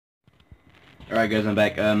Alright guys, I'm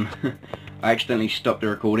back. I accidentally stopped the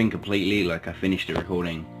recording completely, like I finished the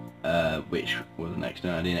recording, which was an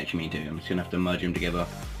accident. I didn't actually mean to. I'm just gonna have to merge them together.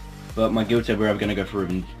 But my guild said we're either gonna go for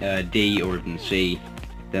ribbon D or ribbon C.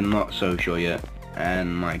 They're not so sure yet,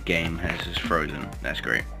 and my game has just frozen. That's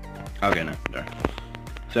great. Okay, no, sorry.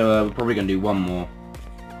 So we're probably gonna do one more,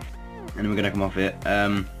 and then we're gonna come off it.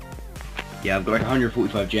 Yeah, I've got like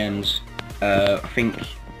 145 gems. I think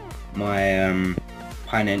my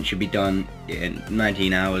Pine should be done in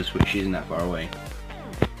 19 hours, which isn't that far away.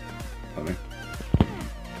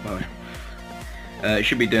 It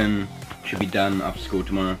should be done after school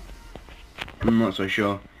tomorrow. I'm not so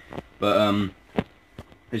sure, but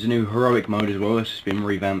there's a new heroic mode as well. It's been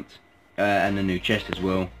revamped, and a new chest as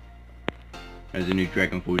well. There's a new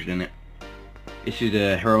dragon forged in it. This is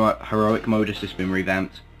the heroic mode. It's just been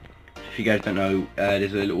revamped. If you guys don't know,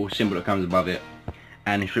 there's a little symbol that comes above it,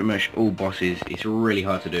 and it's pretty much all bosses. It's really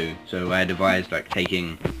hard to do, so I advised like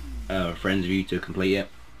taking friends of you to complete it.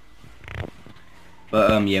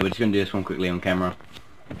 But yeah, we're just gonna do this one quickly on camera.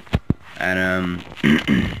 And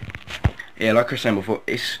yeah, like I was saying before,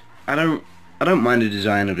 I don't mind the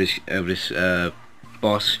design of this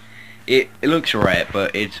boss. It looks alright,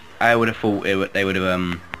 but I would have thought they would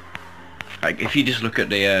have like, if you just look at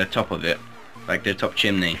the top of it, like the top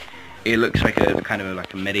chimney, it looks like a kind of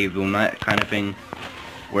like a medieval knight kind of thing,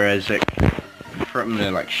 whereas like from the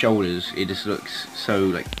like shoulders, it just looks so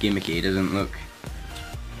like gimmicky. It doesn't look,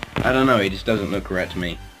 I don't know, it just doesn't look right to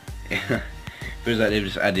me. Feels like they've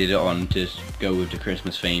just added it on to just go with the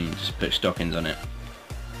Christmas theme, just put stockings on it.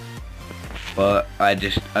 But I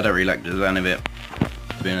don't really like the design of it,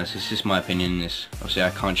 to be honest. It's just my opinion. Obviously I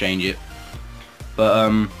can't change it.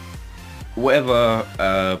 But whatever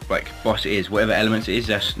like boss it is, whatever elements it is,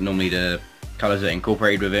 that's normally the colours that are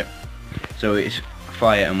incorporated with it. So it's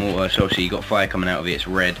fire and water, so obviously you got fire coming out of it, it's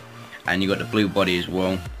red, and you got the blue body as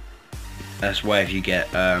well. That's why if you get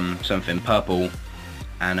something purple,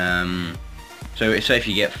 and so say if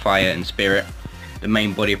you get fire and spirit, the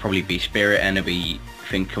main body will probably be spirit, and there'll be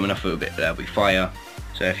thing coming off of it that'll be fire.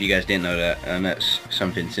 So if you guys didn't know that, and that's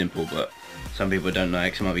something simple, but some people don't know,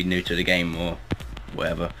 because it might be new to the game or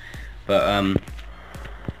whatever. But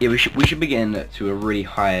yeah, we should be getting to a really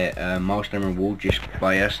high milestone reward just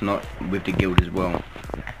by us, not with the guild as well.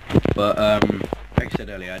 But like I said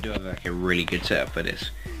earlier, I do have like a really good setup for this,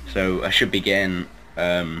 so I should be getting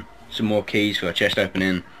some more keys for a chest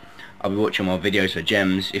opening. I'll be watching more videos for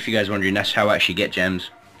gems. If you guys are wondering, that's how I actually get gems.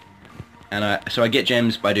 And so I get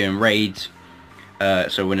gems by doing raids.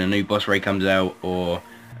 So when a new boss raid comes out, or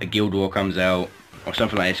a guild war comes out, or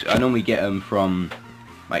something like this, I normally get them from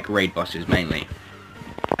like raid bosses mainly.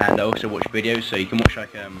 And I also watch videos, so you can watch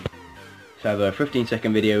like either a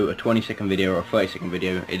 15-second video, a 20-second video, or a 30-second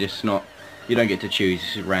video. It's not, you don't get to choose,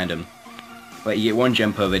 it's random. But you get 1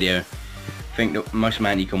 gem per video. I think the most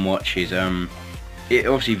amount you can watch is it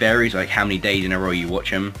obviously varies like how many days in a row you watch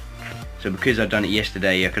them. So because I've done it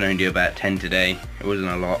yesterday, I can only do about 10 today. It wasn't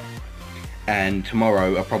a lot. And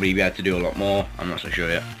tomorrow I'll probably be able to do a lot more. I'm not so sure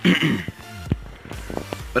yet.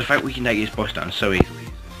 But the fact we can take this boss down so easily is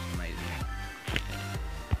amazing.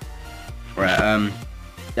 Right,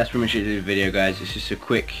 that's pretty much it for the video, guys. It's just a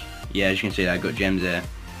quick, yeah, as you can see, I got gems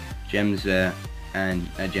there, and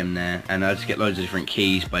a gem there, and I just get loads of different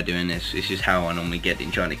keys by doing this. This is how I normally get the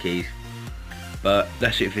enchanted keys. But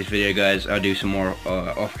that's it for this video, guys. I'll do some more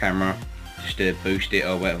off camera, just to boost it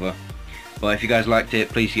or whatever. But if you guys liked it,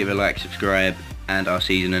 please give it a like, subscribe, and I'll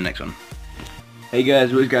see you in the next one. Hey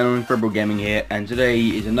guys, what's going on? Purple Gaming here, and today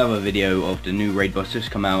is another video of the new raid boss that's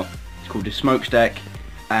come out. It's called the Smokestack,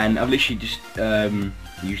 and I've literally just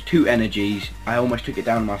used 2 energies. I almost took it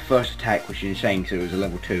down on my first attack, which is insane because it was a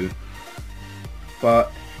level 2.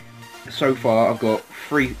 But so far I've got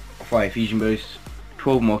 3 fire fusion boosts,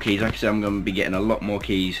 12 more keys. Like I said, I'm going to be getting a lot more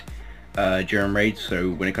keys during raids,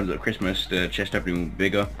 so when it comes to Christmas, the chest opening will be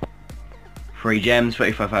bigger. 3 gems,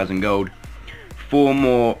 35,000 gold, 4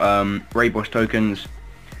 more raid boss tokens,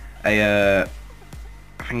 I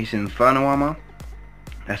think it's Inferno armor,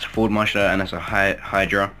 that's a Ford Master, and that's a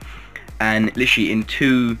Hydra, and literally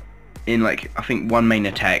in like I think 1 main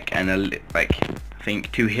attack and like I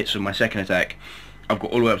think 2 hits of my second attack, I've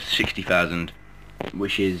got all the way up to 60,000,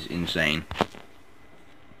 which is insane.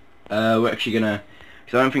 We're actually gonna,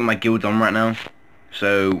 because I don't think my guild's on right now,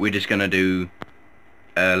 so we're just gonna do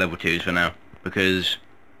level 2s for now, because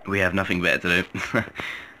we have nothing better to do.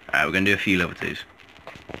 Alright, we're gonna do a few level 2s.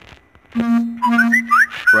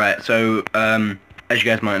 Right, so as you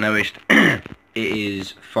guys might have noticed, it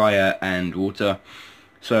is fire and water.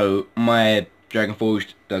 So my Dragon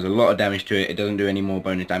Forged does a lot of damage to it. It doesn't do any more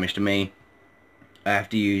bonus damage to me. I have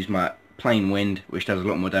to use my plain wind, which does a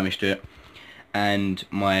lot more damage to it, and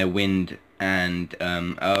my wind and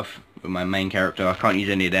earth with my main character. I can't use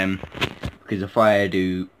any of them because the fire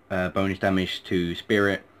do bonus damage to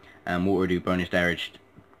spirit, and water do bonus damage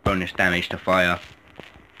to fire.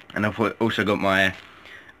 And I've also got my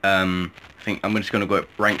I think I'm just gonna go at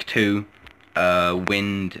rank 2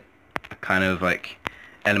 wind, kind of like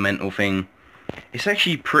elemental thing. It's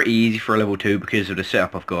actually pretty easy for a level 2 because of the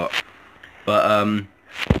setup I've got, but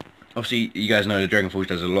obviously you guys know the Dragon Force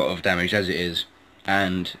does a lot of damage as it is,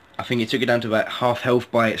 and I think it took it down to about half health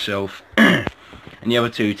by itself and the other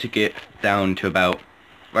two took it down to about,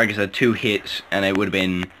 like I said, 2 hits, and it would have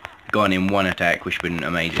been gone in 1 attack, which would have been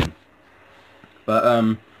amazing.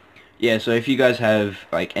 But yeah, so if you guys have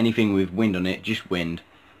like anything with wind on it, just wind,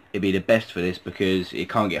 it'd be the best for this because it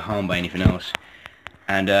can't get harmed by anything else.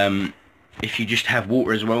 And if you just have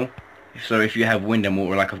water as well, so if you have wind and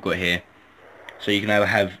water like I've got here, so you can either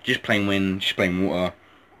have just plain wind, just plain water,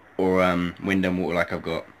 or wind and water like I've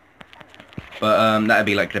got. But that'd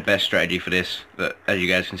be like the best strategy for this. But as you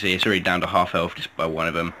guys can see, it's already down to half health just by one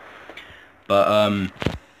of them. But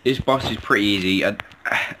this boss is pretty easy. I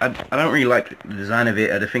don't really like the design of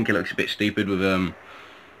it. I think it looks a bit stupid with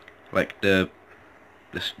like the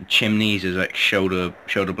chimneys as like shoulder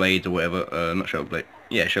blades or whatever. Not shoulder blade.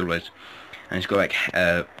 Yeah, shoulder blades. And it's got like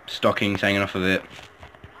stockings hanging off of it.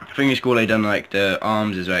 I think it's cool they done like the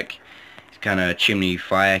arms is like kind of chimney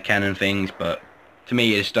fire cannon things, but to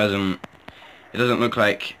me it just doesn't look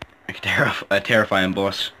like a terrifying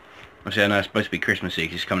boss. Obviously I know it's supposed to be Christmassy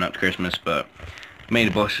because it's coming up to Christmas, but to me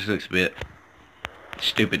the boss just looks a bit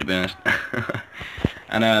stupid, to be honest.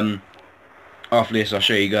 And after this I'll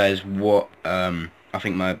show you guys what I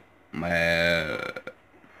think my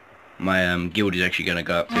guild is actually going to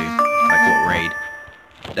go up to, like what raid.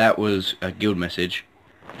 That was a guild message.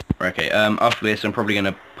 Okay, after this I'm probably going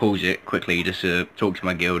to pause it quickly just to talk to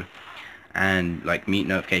my guild and like mute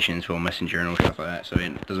notifications for messenger and all stuff like that so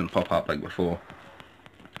it doesn't pop up like before.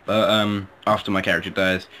 But after my character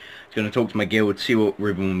dies, I'm going to talk to my guild, see what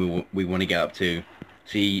ribbon we want to get up to,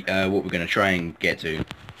 see what we're going to try and get to.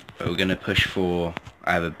 But we're going to push for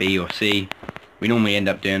either B or C. We normally end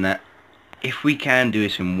up doing that. If we can do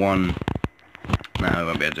this in one... No, I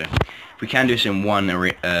won't be able to. If we can do this in one...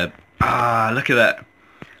 look at that.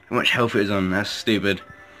 How much health it is on. That's stupid.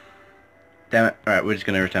 Damn it. Alright, we're just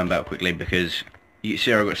going to return back quickly because you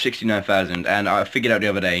see I've got 69,000, and I figured out the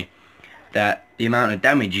other day that the amount of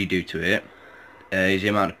damage you do to it is the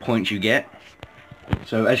amount of points you get.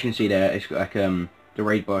 So as you can see there, it's got like the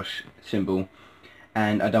raid boss symbol,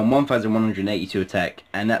 and I've done 1,182 attack,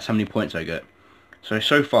 and that's how many points I got.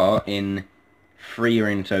 So far in 3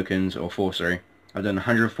 arena tokens, or 4 sorry, I've done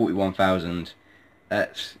 141,000.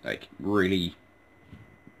 That's like really,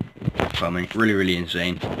 really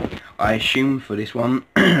insane. I assume for this one,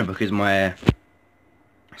 because my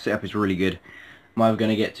setup is really good, I'm either going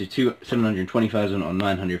to get to 720,000 or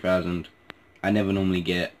 900,000. I never normally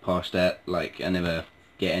get past that, like I never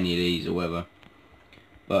get any of these or whatever.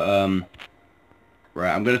 But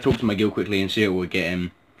right, I'm going to talk to my guild quickly and see what we're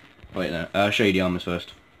getting. Wait, no, I'll show you the armors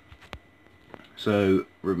first. So,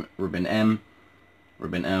 ribbon M,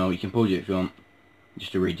 ribbon L, you can pause it if you want,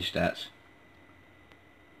 just to read your stats.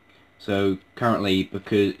 So, currently,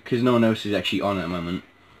 because no one else is actually on at the moment,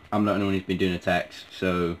 I'm not the only one who's been doing attacks,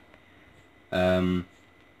 so, yeah,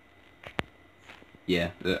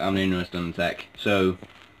 I'm the only one who's done an attack. So,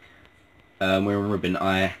 we're on ribbon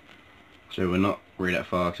I, so we're not really that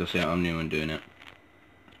far, because I'll see I'm the only one doing it.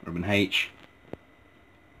 Ribbon H,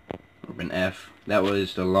 ribbon F, that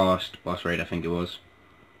was the last boss raid I think it was.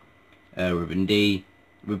 Ribbon D,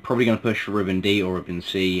 we're probably going to push for ribbon D or ribbon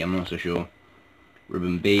C, I'm not so sure.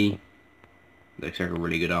 Ribbon B, looks like a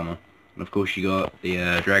really good armor. And of course you got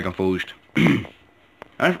the Dragon Forged. I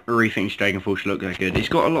don't really think this Dragon Forged looks that good. It's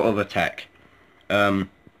got a lot of attack.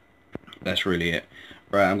 That's really it.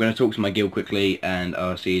 Right, I'm going to talk to my guild quickly and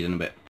I'll see you in a bit.